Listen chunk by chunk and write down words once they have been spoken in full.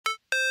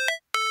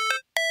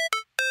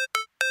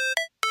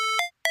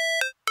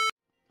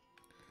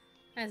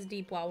That's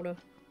deep water.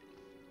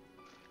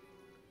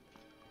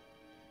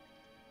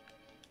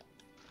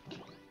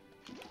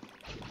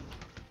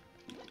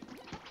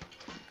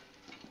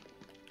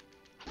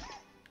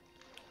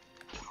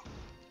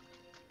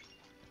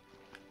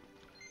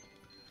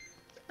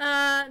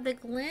 The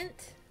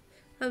glint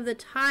of the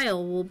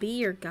tile will be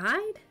your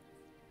guide?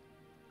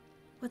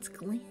 What's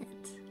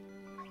glint?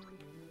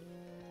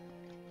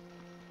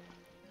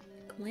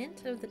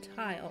 Glint of the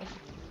tile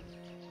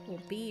will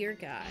be your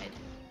guide.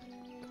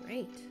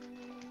 Great.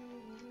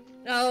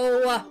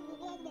 Oh!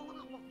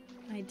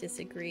 I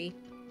disagree.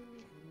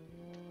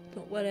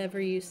 But whatever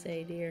you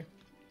say, dear.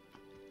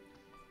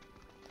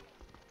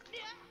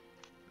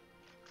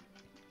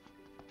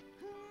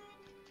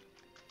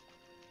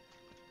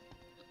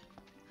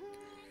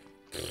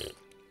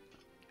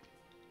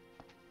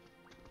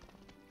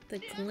 The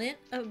glint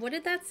of... What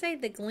did that say?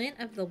 The glint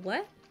of the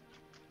what?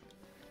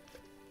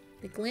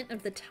 The glint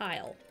of the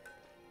tile.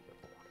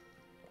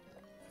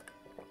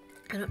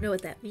 I don't know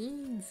what that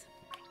means.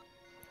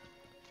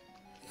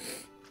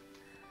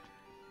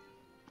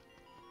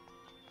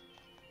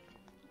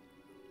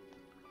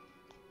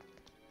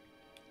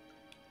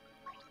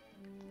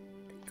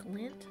 The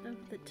glint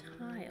of the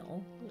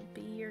tile will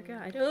be your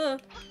guide. Oh!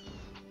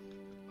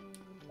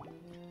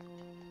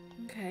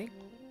 Okay.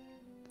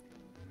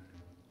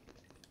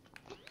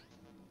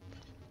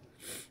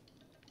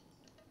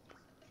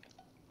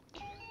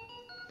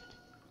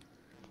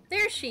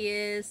 There she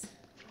is.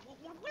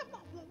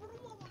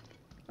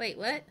 Wait,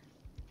 what?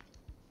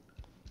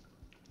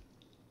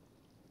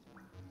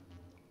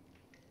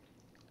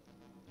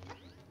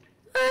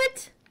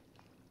 What?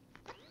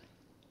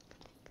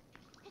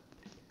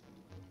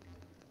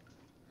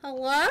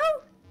 Hello?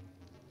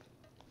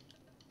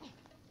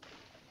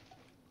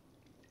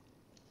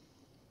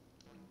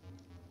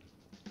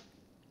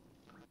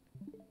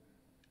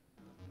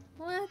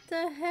 What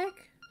the heck?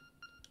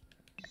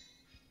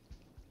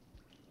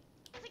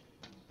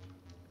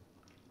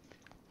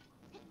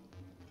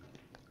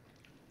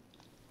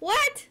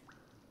 What?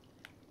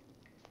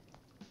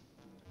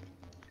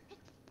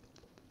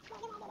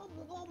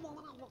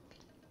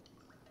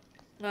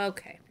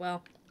 Okay,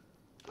 well.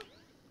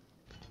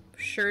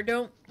 Sure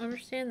don't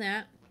understand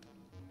that.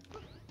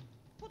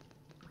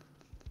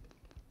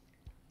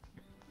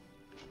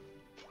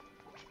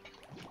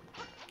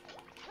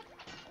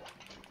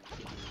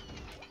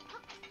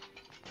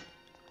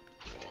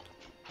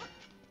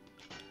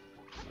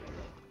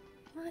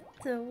 What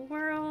the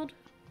world?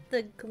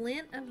 The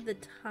glint of the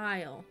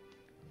tile.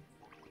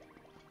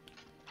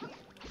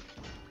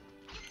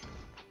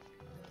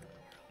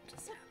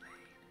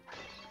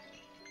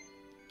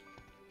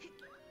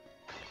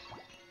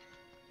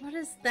 What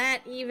does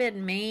that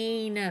even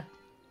mean?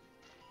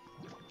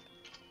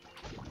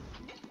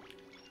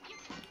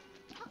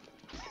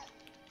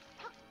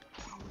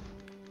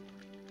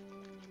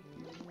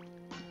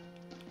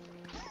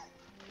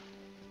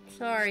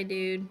 Sorry,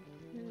 dude.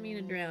 Didn't mean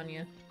to drown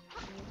you.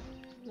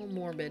 A little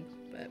morbid,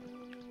 but...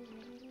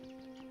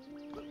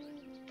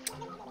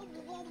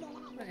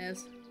 What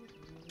is?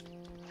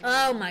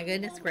 Oh my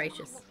goodness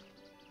gracious.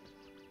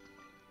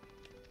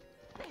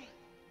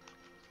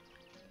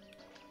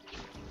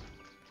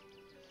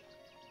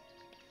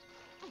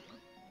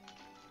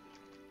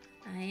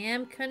 I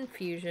am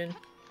confusion.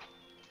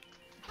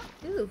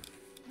 Ooh,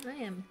 I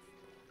am.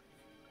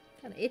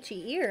 Got an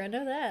itchy ear, I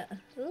know that.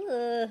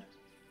 Ugh.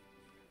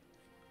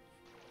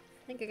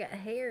 I think I got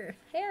hair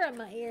on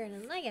my ear and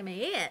it's making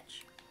me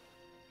itch.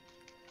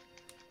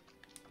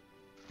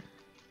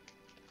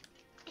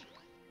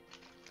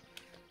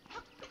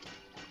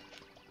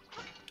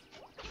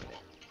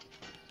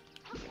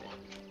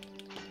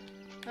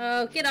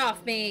 Oh, get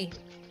off me.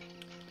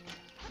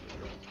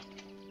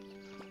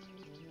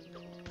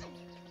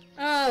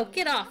 Oh,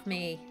 get off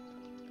me.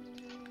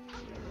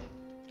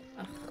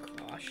 Oh,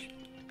 gosh.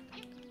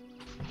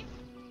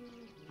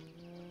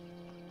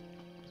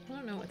 I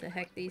don't know what the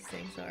heck these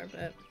things are,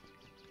 but...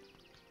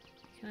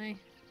 Can I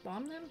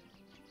bomb them?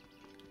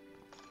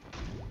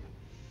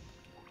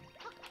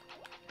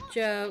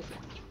 Joke.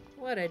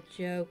 What a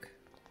joke.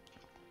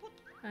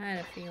 I had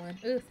a feeling.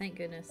 Ooh, thank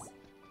goodness.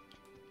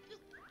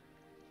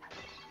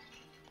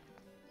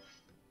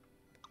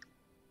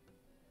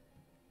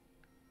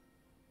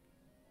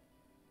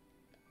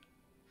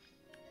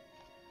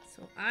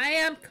 So I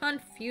am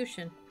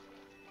confusion.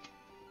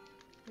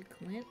 The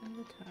glint of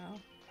the tile.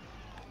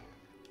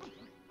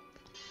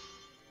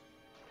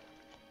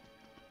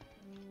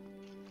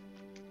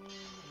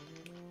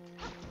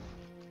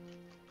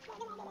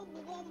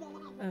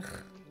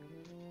 Ugh.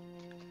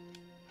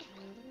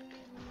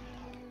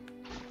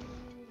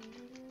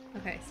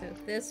 Okay, so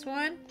this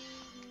one.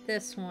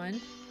 It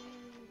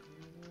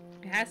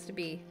has to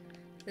be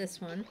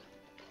this one.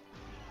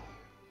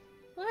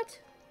 What?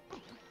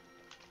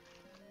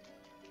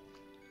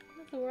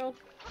 What the world?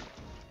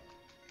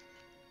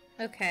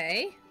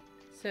 Okay,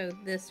 so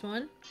this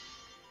one.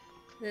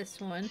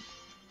 This one.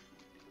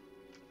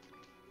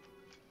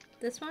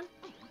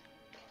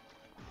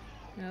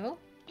 No?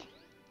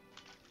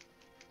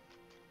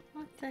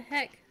 What the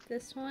heck?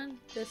 This one,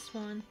 this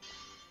one.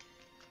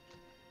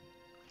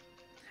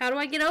 How do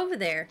I get over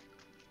there?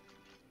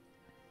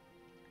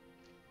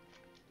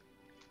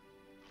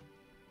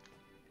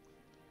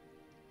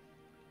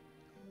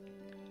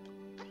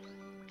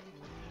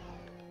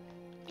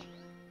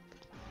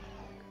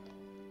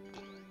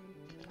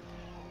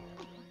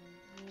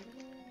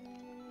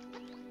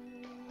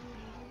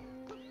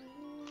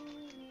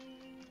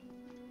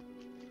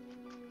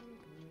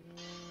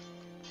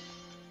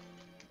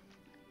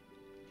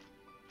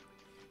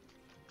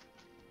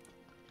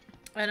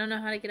 I don't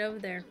know how to get over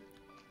there.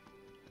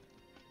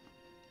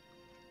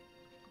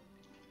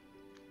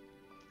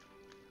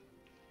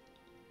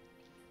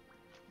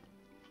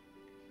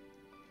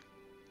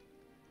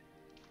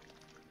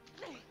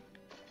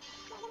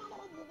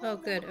 Oh,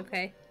 good.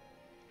 Okay.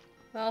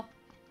 Well,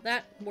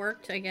 that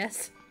worked, I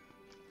guess.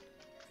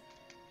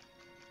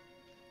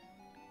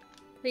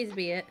 Please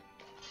be it.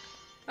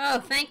 Oh,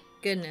 thank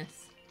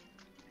goodness.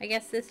 I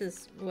guess this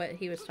is what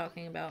he was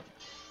talking about.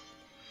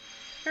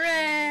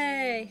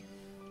 Hooray!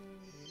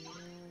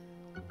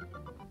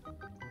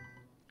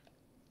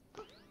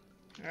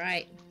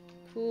 Alright.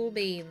 Cool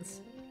beans.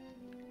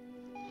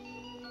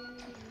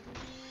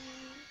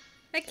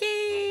 A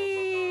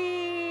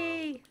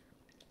key!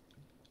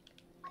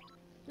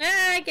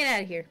 Ah, get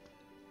out of here.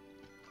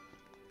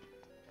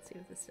 Let's see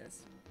what this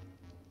does.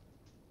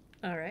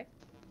 Alright.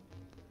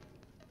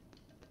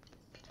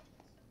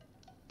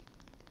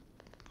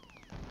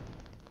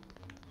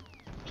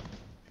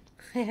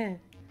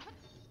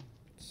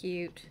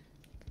 Cute.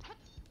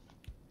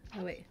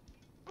 Oh, wait.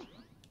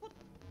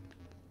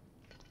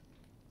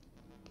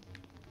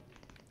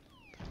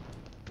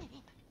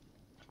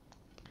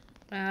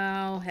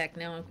 Oh, heck,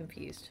 now I'm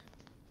confused.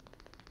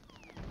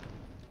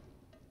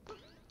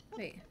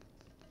 Wait.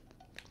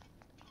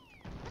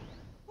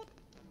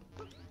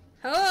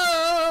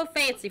 Oh,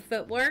 fancy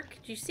footwork.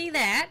 Did you see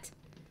that?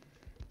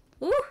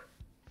 Ooh.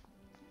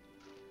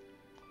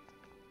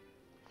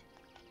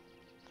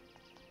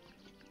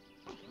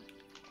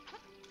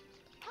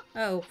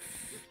 Oh.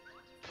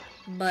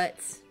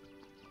 Butts.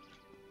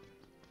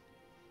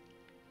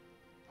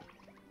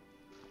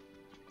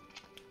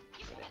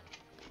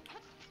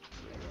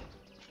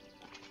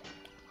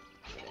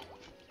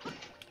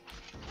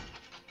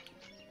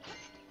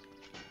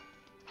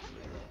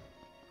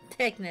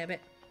 Heck, nabbit.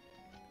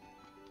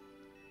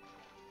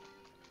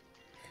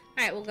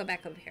 Alright, we'll go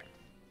back over here.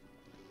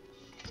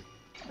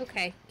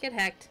 Okay, get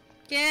hacked.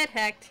 Get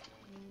hacked.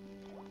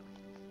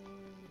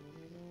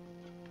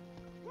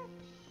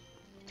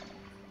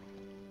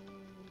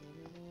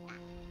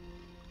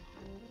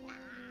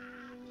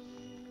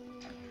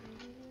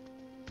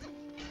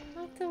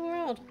 What the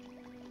world?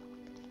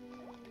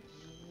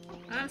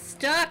 I'm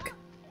stuck!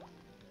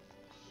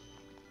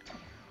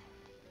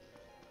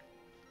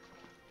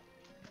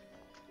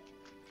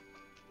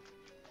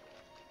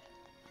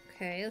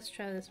 Okay, let's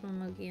try this one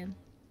again.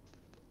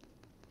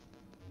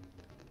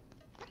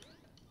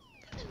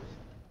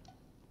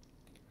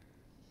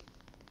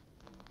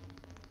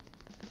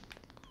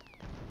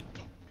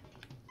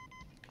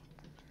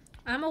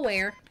 I'm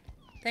aware.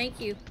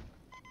 Thank you.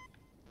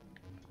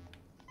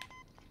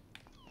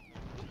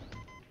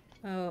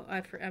 Oh,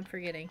 I'm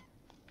forgetting.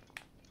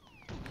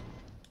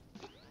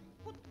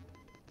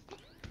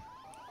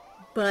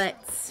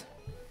 Butts.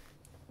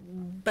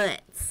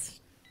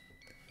 Butts.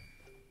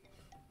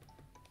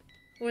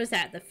 What is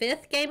that? The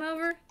 5th game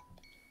over?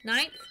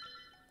 9th?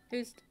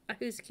 Who's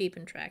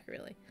keeping track,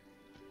 really?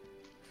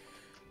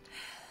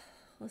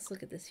 Let's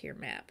look at this here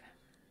map.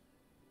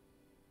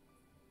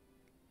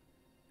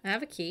 I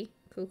have a key.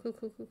 Cool, cool,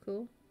 cool, cool,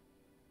 cool.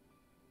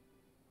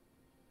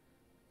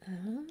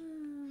 Oh,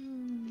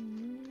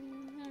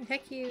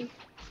 heck you.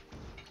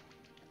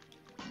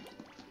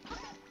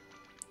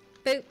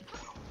 Boop.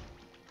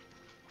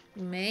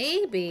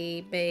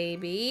 Maybe,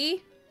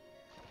 baby.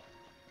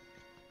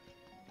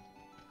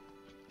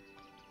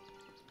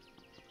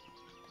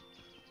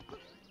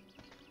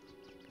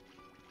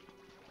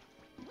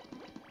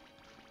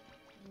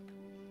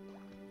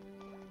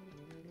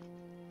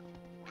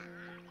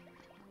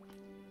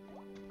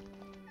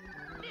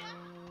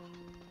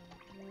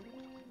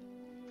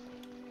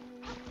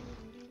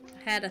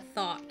 Had a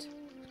thought.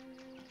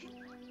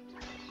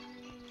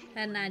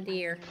 Had an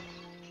idea.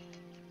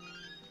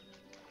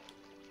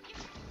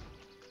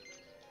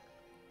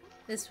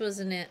 This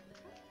wasn't it.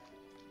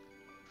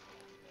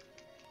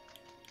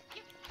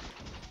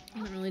 I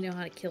don't really know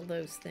how to kill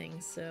those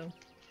things, so...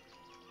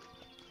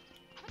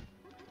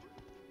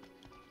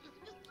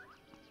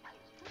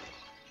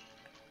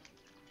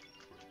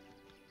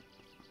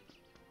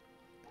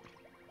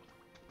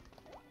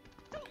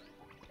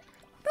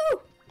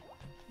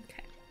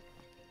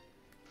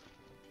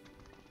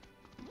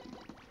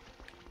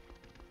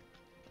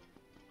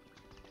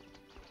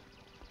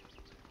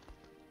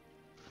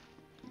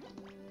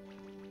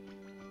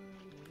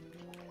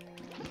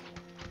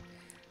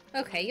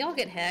 Okay, y'all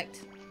get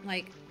hacked.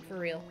 Like, for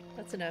real.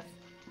 That's enough.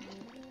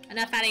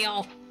 Enough out of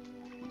y'all.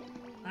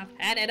 I've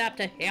had it up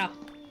to here.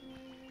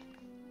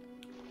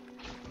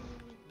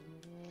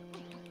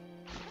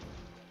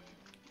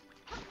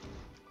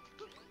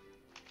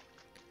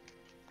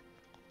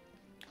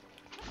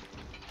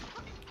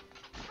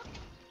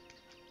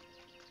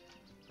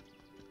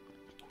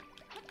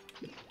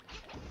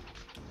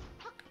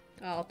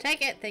 I'll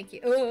take it, thank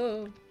you.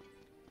 Oh.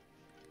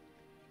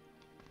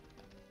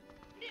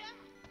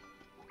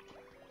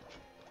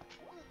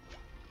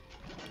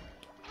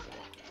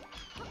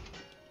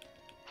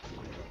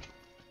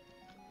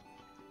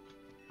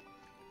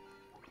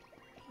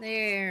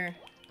 There.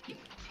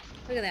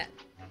 Look at that.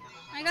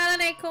 I got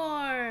an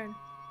acorn!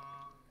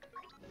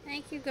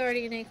 Thank you,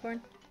 Guardian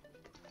Acorn.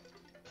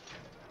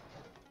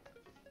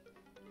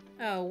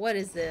 Oh, what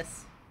is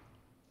this?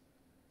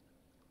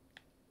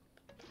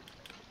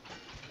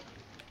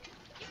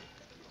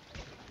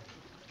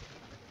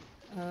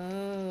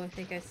 Oh, I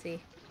think I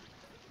see.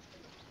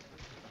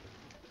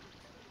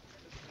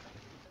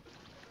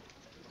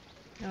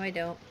 No, I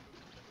don't.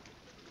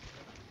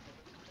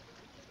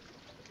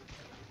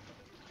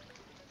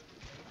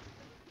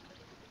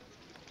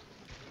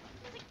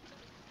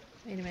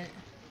 Wait a minute.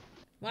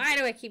 Why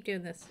do I keep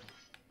doing this?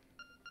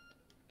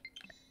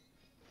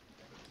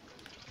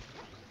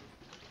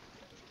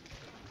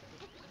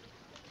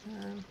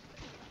 Oh.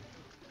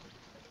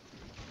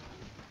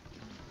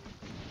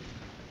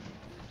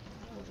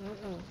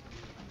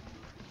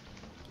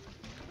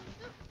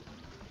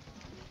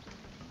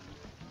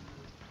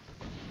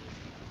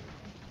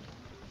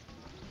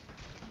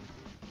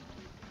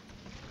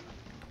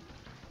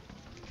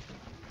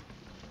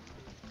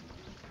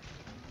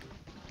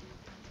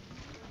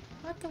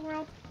 What the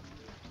world?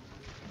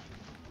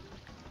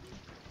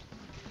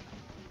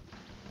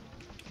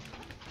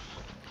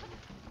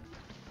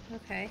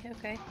 Okay,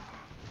 okay.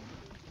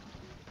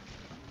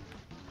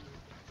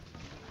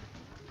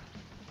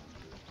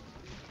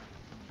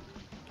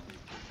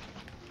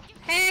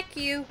 Heck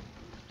you!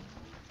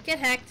 Get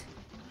hacked.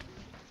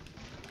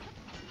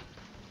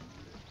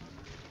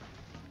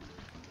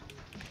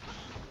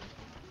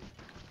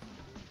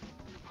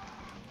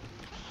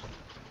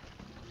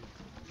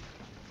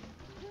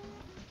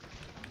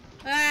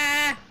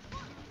 Ah!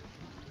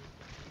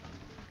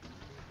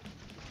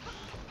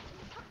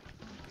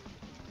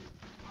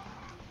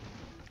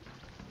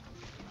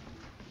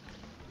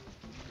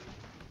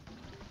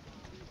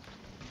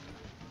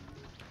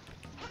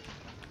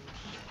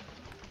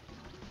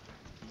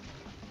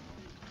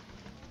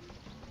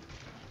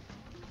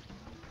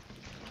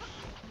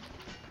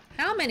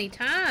 How many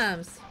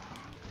times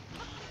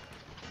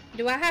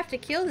do I have to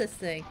kill this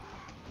thing?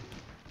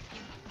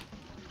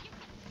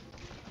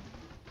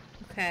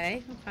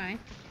 Okay, okay.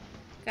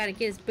 Gotta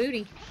get his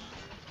booty.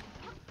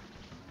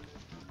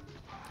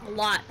 A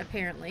lot,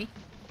 apparently.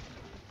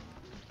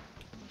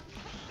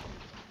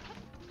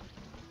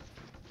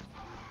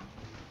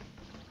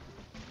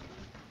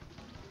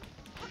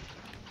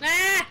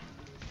 Ah!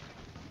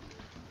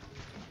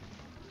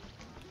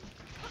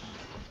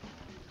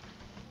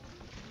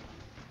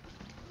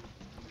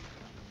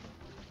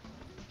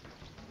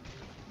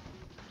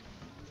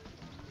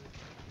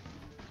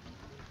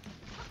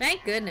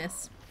 Thank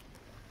goodness.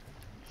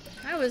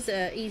 That was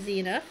easy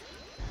enough.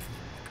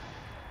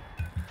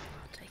 I'll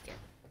take it.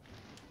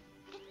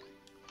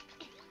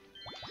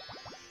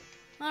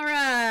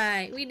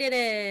 Alright, we did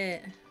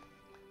it.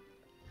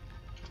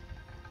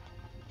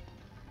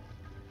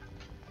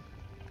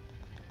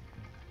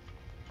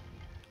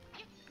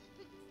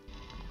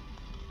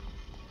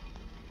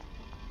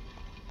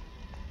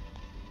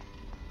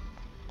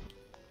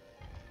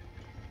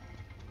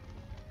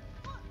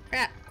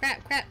 Crap,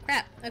 crap, crap,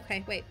 crap.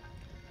 Okay, wait.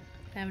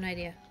 I have an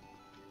idea.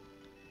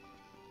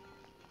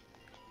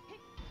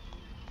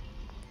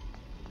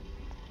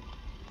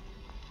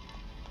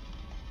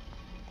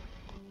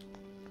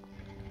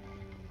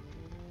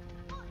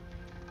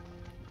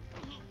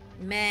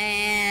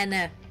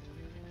 Man,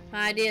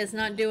 my idea is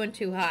not doing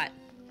too hot.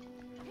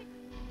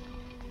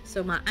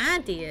 So my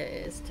idea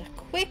is to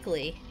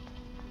quickly...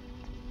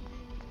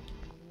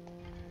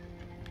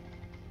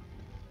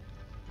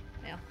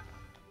 Well.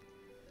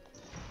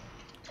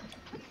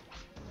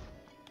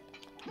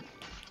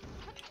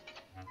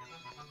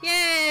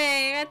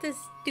 Yay! I got this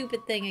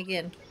stupid thing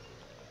again.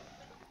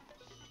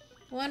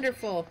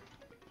 Wonderful.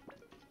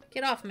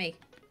 Get off me.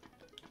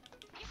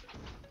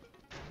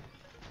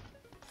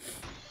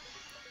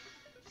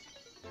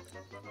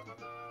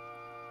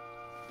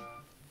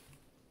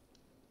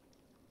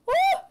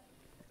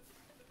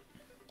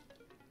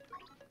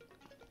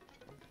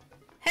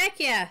 Heck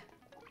yeah!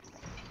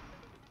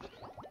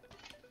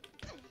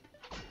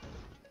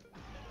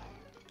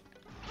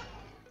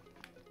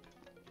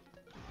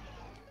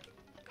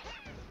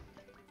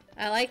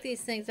 I like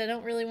these things. I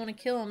don't really want to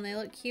kill them. They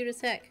look cute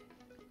as heck.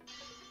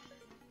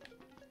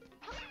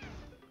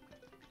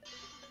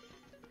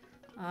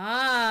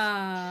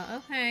 Ah,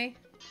 okay.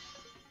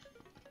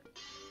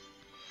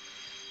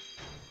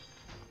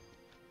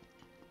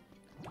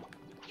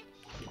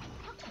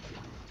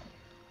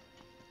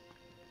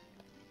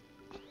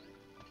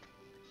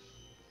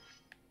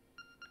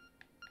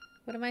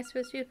 What am I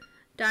supposed to do?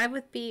 Dive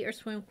with B or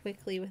swim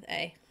quickly with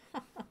A.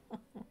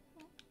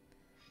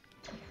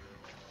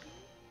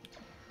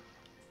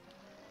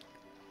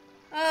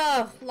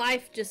 Oh,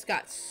 life just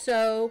got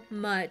so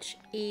much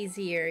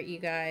easier, you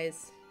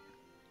guys.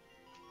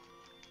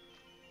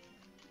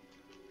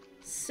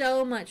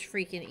 So much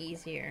freaking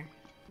easier.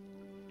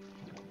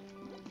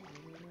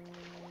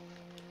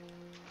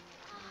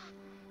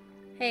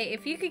 Hey,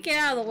 if you could get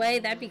out of the way,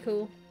 that'd be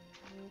cool.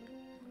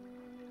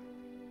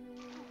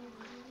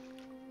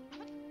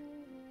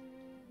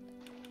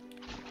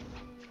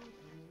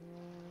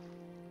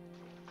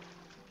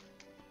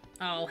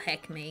 Oh,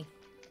 heck me.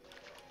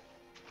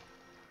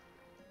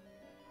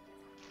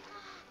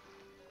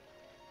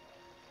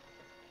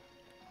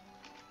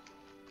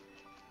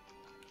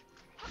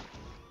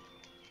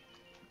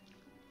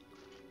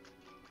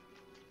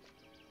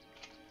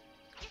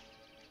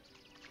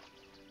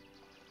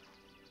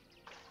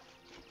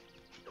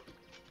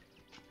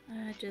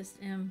 I just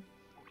am...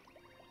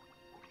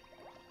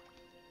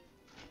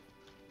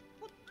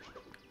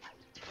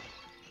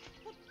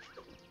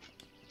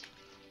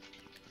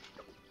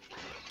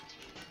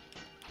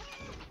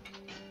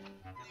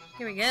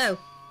 Here we go.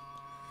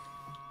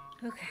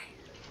 Okay.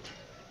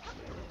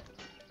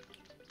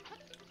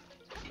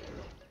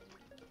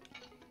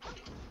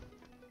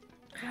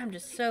 I'm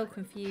just so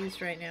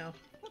confused right now.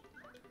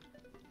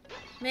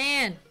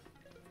 Man,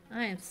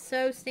 I am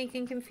so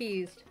stinking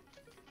confused.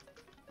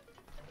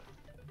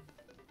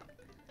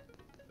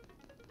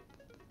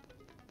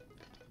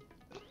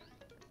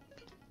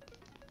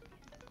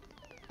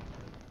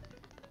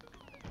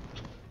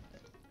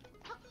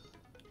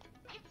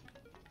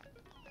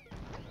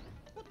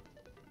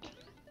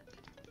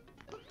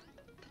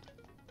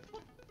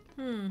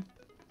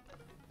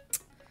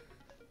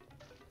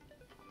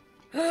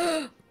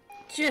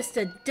 Just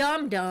a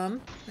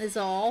dum-dum is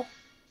all.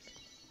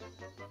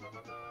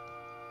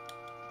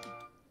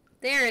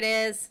 There it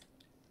is.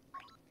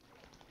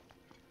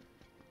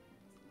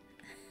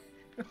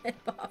 Rip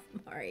off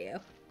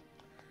Mario.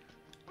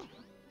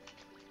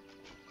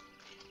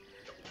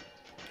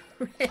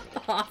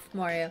 Rip off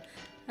Mario.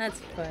 That's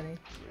funny.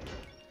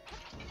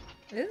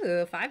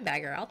 Ooh,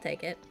 5-bagger. I'll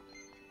take it.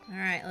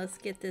 Alright, let's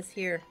get this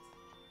here.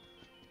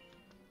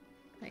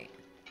 Wait.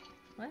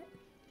 What?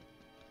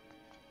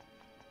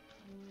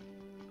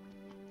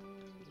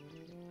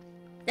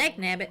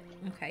 Dagnabbit.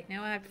 Okay,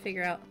 now I have to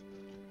figure out.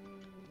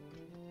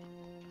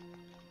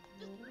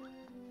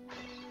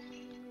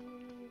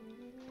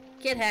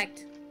 Get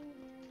hacked.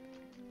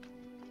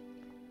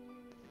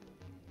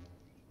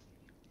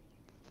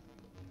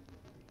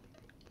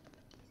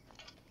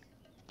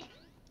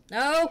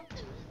 No!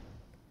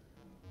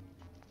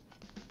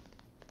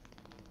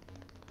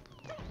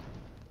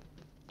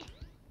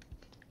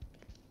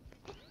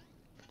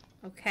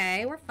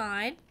 Okay, we're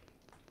fine.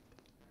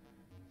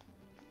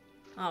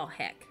 Oh,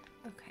 heck.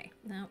 Okay,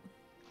 no.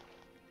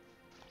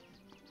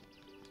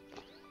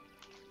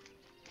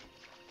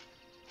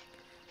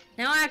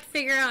 Now I have to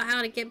figure out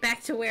how to get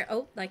back to where...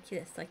 Oh, like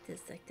this, like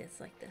this, like this,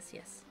 like this,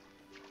 yes.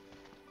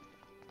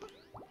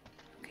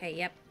 Okay,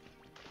 yep.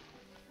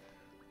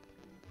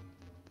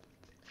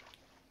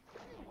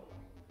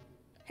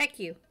 Heck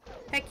you.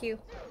 Heck you.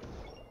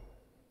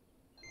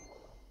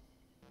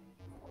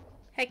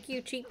 Heck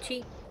you, cheap,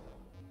 cheap.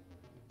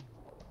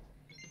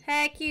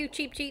 Heck you,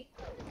 cheap, cheap.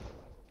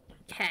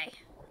 Okay.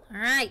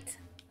 Alright.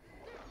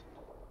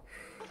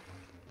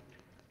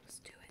 Let's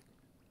do it.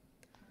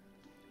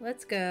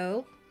 Let's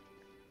go.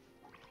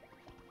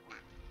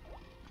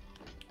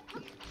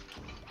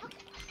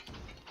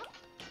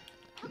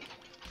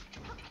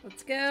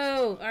 Let's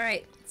go.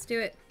 Alright, let's do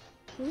it.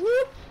 Woo!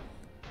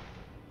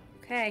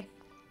 Okay.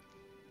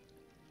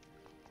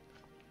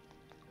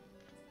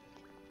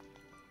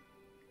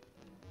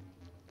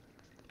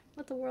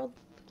 What the world?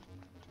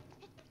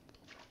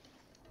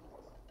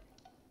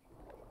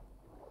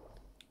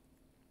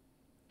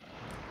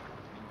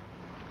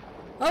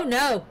 Oh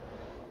no!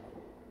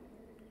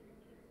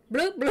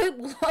 Bloop bloop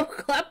glub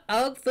glub.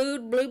 Oh,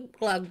 food bloop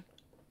glug.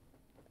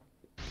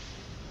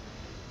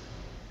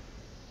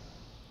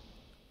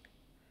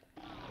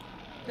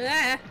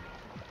 Ah.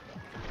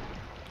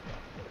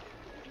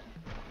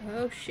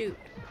 Oh shoot.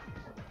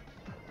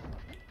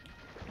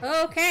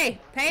 Okay,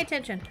 pay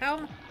attention.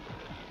 How?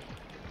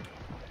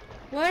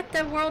 What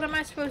the world am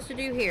I supposed to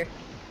do here?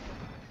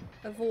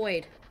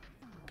 Avoid.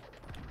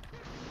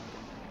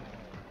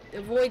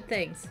 Avoid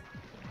things.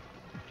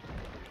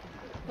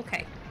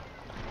 Okay.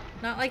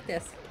 Not like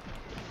this.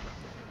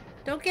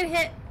 Don't get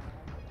hit.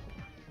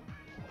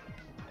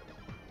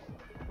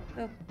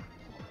 Oh.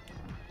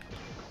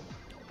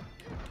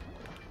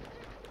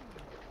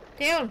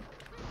 Down.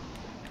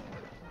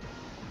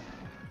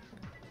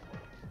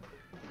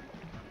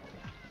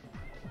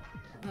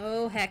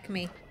 Oh, heck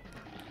me.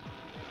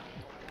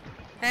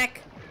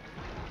 Heck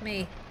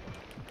me.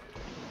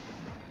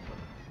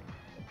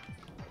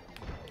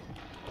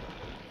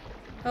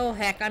 Oh,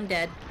 heck, I'm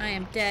dead. I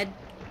am dead.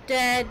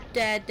 Dead,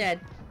 dead,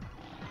 dead.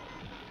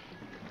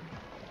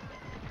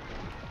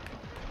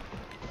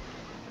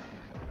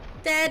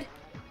 Dead.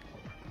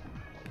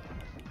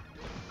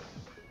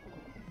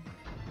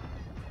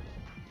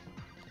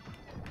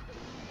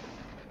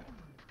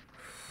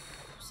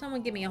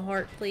 Someone give me a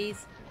heart,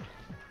 please.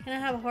 Can I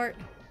have a heart?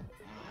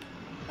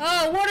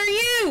 Oh, what are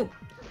you?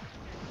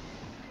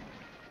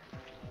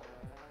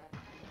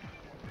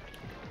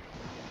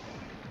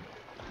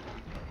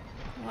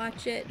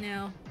 Watch it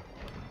now.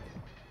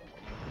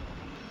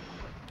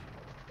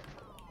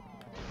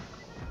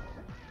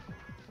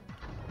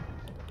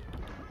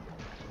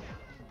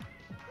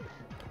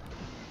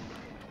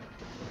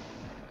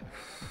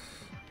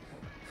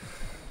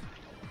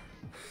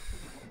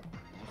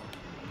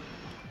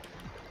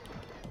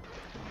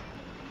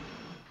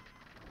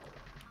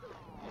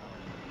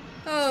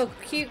 Oh,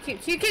 cute,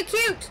 cute, cute, cute,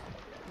 cute!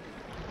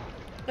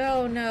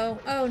 Oh no,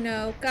 oh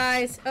no,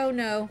 guys, oh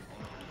no.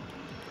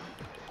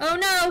 Oh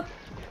no!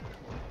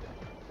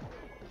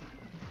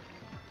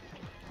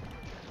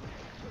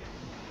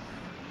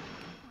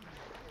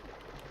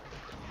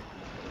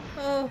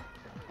 Oh.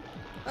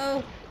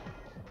 Oh.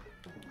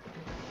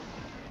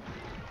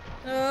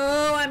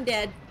 Oh, I'm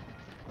dead.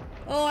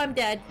 Oh, I'm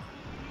dead.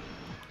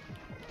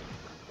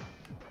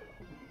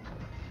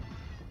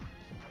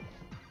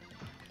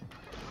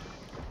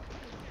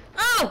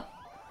 Oh!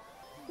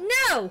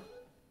 No!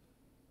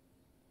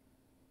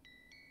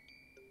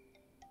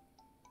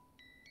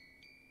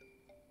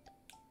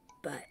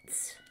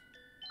 Butts.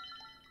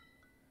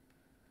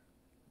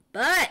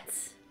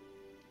 Butts!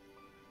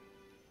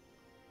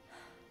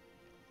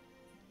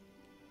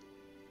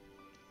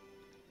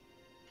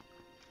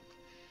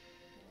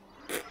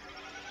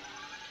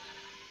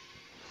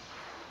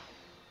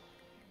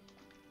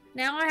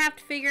 Now I have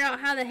to figure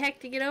out how the heck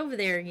to get over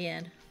there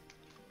again.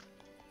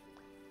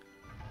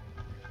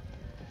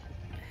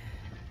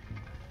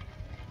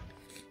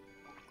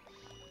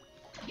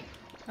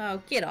 Oh,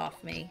 get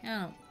off me.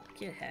 Oh,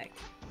 get heck.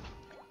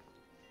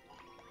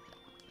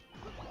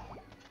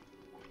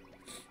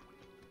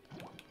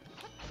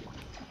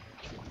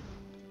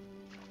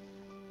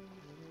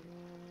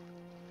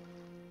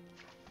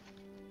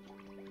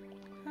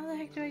 How the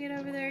heck do I get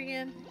over there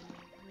again?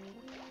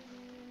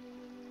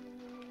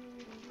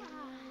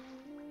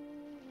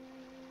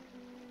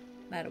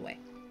 That away.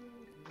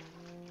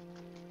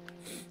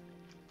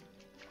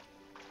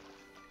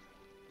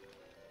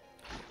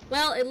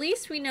 Well, at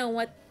least we know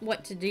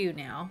what to do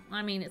now.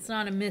 I mean, it's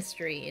not a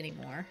mystery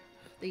anymore.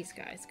 These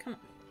guys, come on.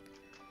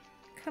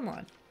 Come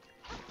on.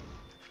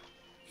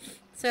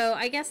 So,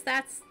 I guess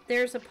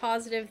there's a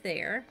positive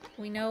there.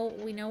 We know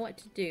what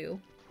to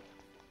do.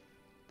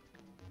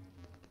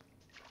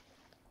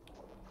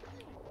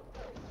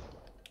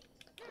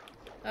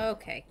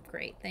 Okay,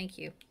 great. Thank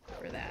you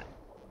for that.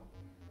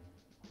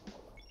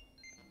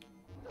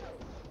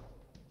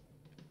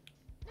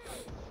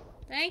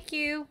 Thank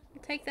you.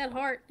 I'll take that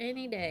heart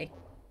any day.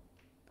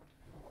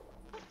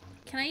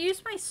 Can I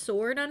use my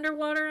sword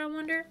underwater, I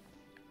wonder?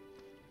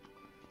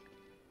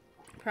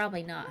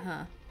 Probably not,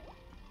 huh?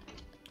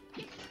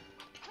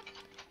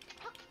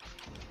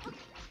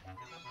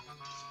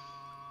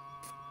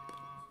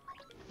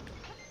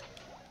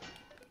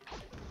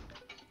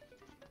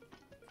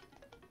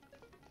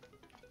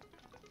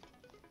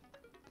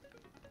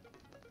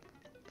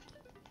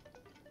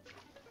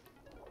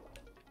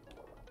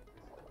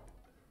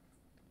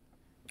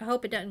 I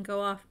hope it doesn't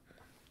go off.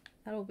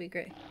 That'll be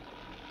great.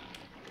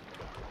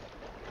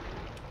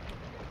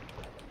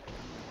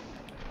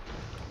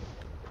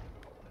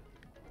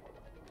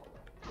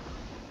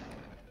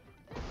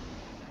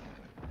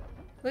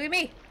 Look at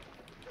me.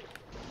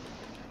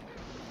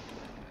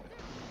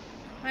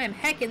 I am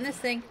hecking this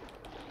thing.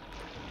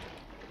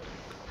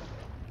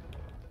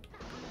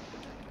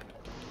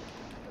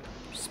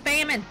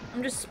 Spamming.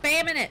 I'm just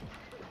spamming it.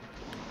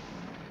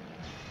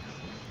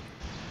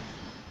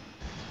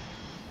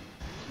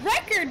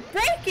 Record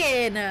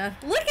breaking!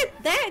 Look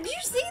at that! Did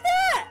you see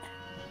that?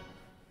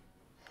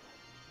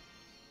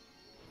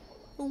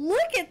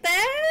 Look at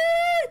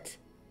that!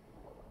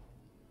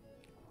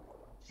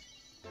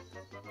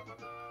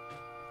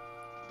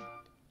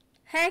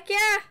 Heck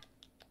yeah!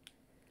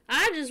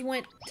 I just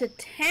went to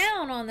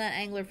town on that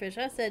anglerfish.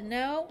 I said,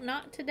 no,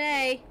 not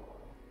today.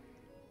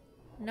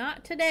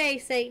 Not today,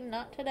 Satan.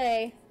 Not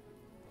today.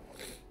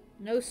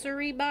 No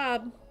siree,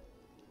 Bob.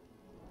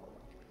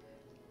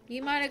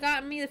 You might have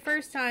gotten me the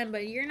first time,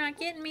 but you're not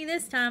getting me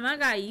this time. I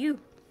got you.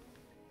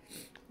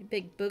 You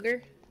big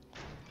booger.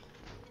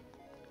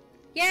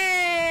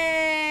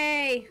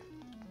 Yay!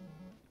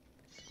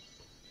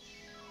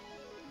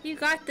 You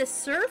got the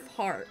surf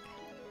heart.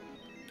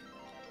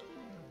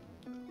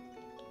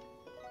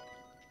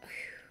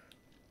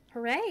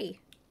 Hooray.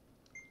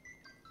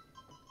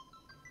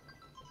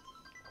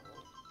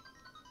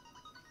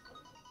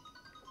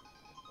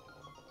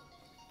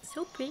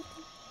 So pretty.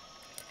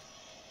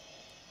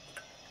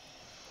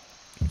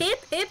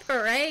 Hip hip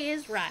hooray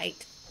is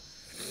right.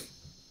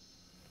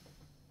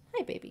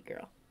 Hi, baby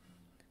girl.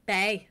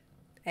 Bay.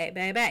 Hey,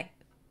 baby.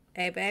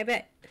 Hey,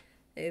 baby.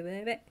 Hey,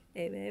 baby.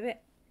 Hey, baby.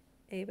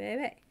 Hey,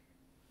 baby.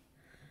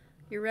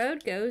 Your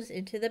road goes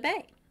into the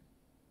bay.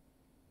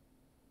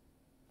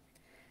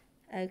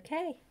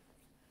 Okay.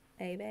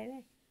 Hey,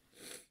 baby.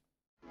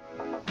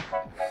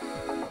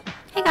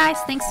 Hey guys,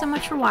 thanks so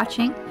much for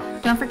watching.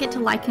 Don't forget to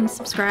like and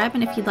subscribe,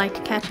 and if you'd like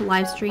to catch a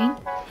live stream,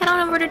 head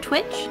on over to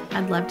Twitch.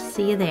 I'd love to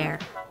see you there.